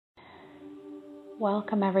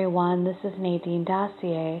Welcome everyone, this is Nadine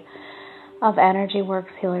Dossier of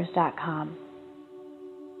EnergyWorksHealers.com.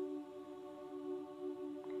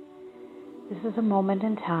 This is a moment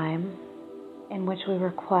in time in which we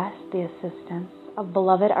request the assistance of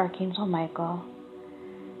beloved Archangel Michael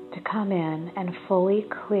to come in and fully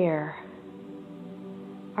clear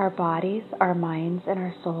our bodies, our minds, and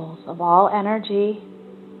our souls of all energy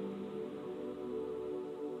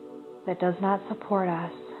that does not support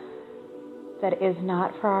us, that is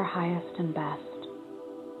not for our highest and best.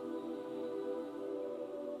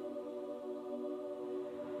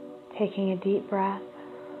 Taking a deep breath,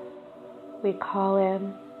 we call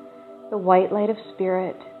in the white light of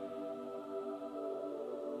spirit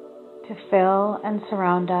to fill and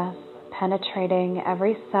surround us, penetrating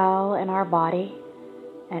every cell in our body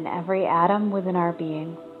and every atom within our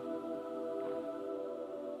being.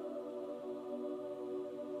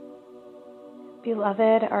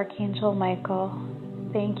 Beloved Archangel Michael,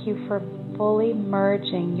 thank you for fully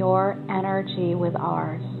merging your energy with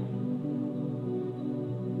ours,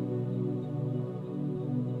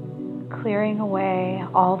 clearing away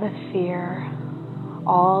all the fear,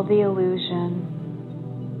 all the illusion,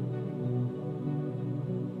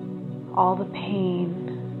 all the pain,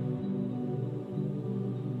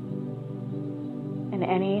 and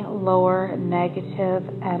any lower negative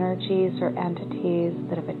energies or entities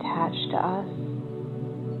that have attached to us.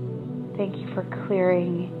 Thank you for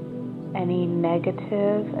clearing any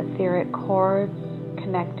negative etheric cords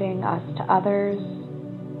connecting us to others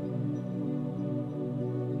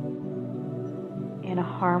in a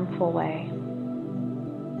harmful way.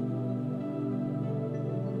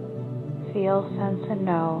 Feel, sense, and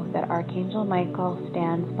know that Archangel Michael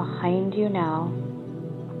stands behind you now.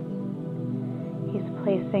 He's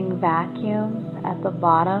placing vacuums at the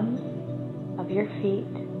bottoms of your feet.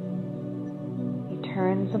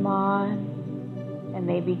 Turns them on, and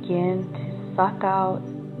they begin to suck out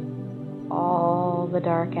all the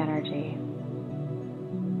dark energy.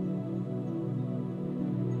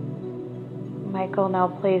 Michael now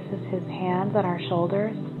places his hands on our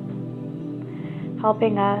shoulders,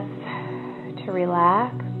 helping us to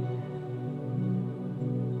relax,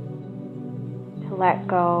 to let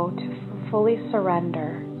go, to fully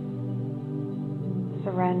surrender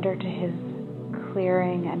to his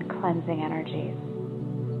clearing and cleansing energies.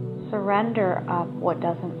 Surrender up what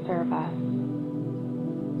doesn't serve us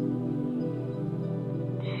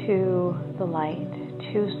to the light,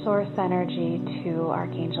 to source energy, to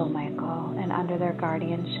Archangel Michael, and under their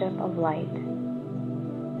guardianship of light.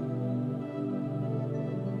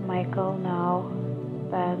 Michael now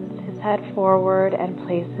bends his head forward and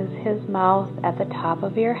places his mouth at the top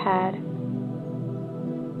of your head.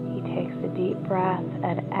 He takes a deep breath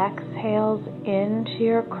and exhales into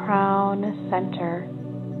your crown center,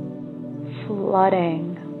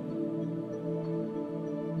 flooding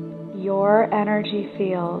your energy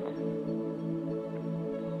field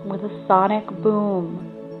with a sonic boom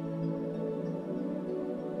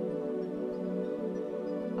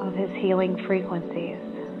of his healing frequencies,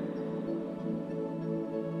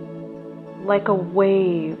 like a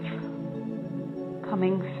wave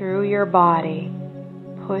coming through your body,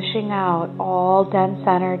 pushing out all dense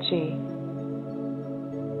energy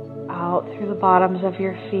out through the bottoms of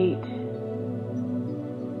your feet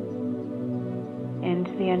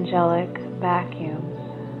into the angelic vacuums.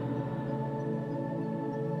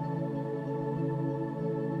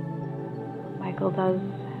 Michael does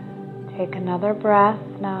take another breath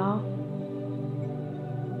now.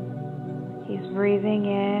 He's breathing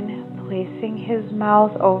in, placing his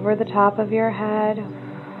mouth over the top of your head,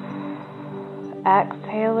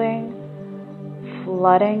 exhaling,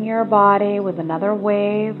 flooding your body with another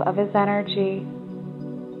wave of his energy.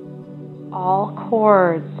 All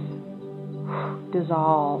cords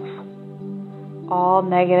dissolve. All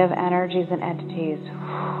negative energies and entities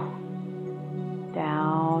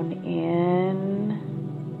down in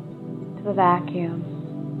to the vacuums.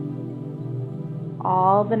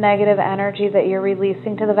 All the negative energy that you're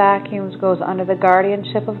releasing to the vacuums goes under the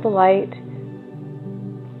guardianship of the light,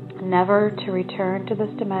 never to return to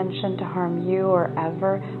this dimension to harm you or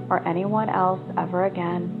anyone else ever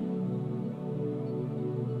again.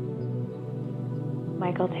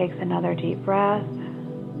 Michael takes another deep breath,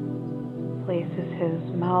 places his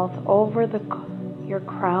mouth over your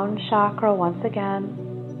crown chakra once again,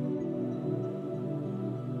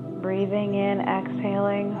 breathing in,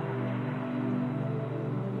 exhaling,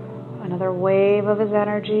 another wave of his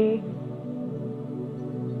energy,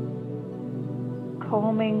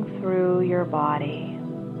 combing through your body,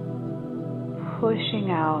 pushing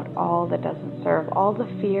out all that doesn't serve, all the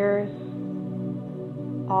fears,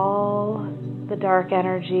 all the dark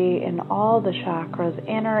energy in all the chakras,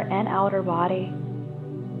 inner and outer body,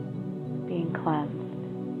 being cleansed.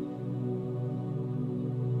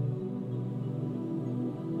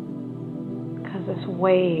 Because this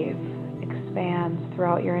wave expands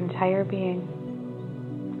throughout your entire being.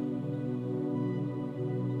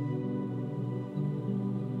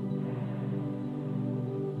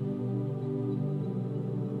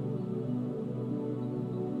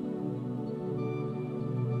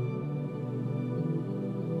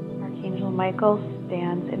 Archangel Michael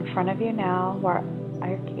stands in front of you now, where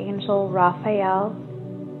Archangel Raphael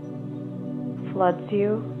floods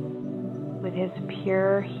you with his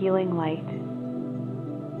pure healing light.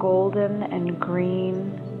 Golden and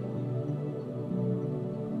green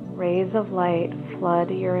rays of light flood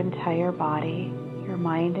your entire body, your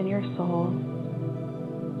mind and your soul,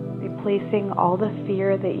 replacing all the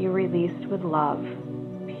fear that you released with love,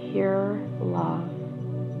 pure love,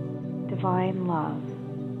 divine love,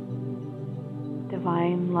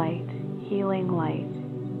 divine light, healing light.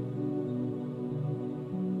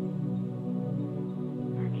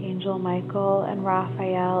 Archangel Michael and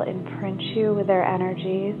Raphael imprint you with their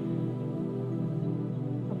energies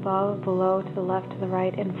above, below, to the left, to the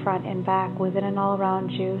right, in front and back, within and all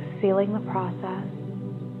around you, sealing the process,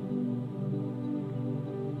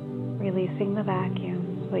 releasing the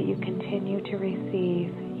vacuum so that you continue to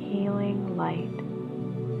receive healing light.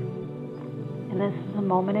 And this is a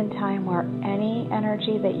moment in time where any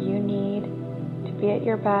energy that you need to be at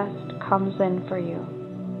your best comes in for you.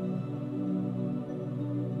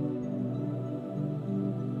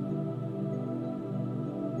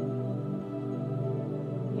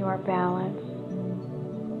 You are balanced.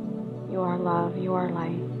 You are love. You are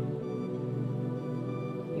light.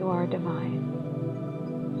 You are divine.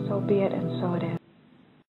 So be it, and so it is.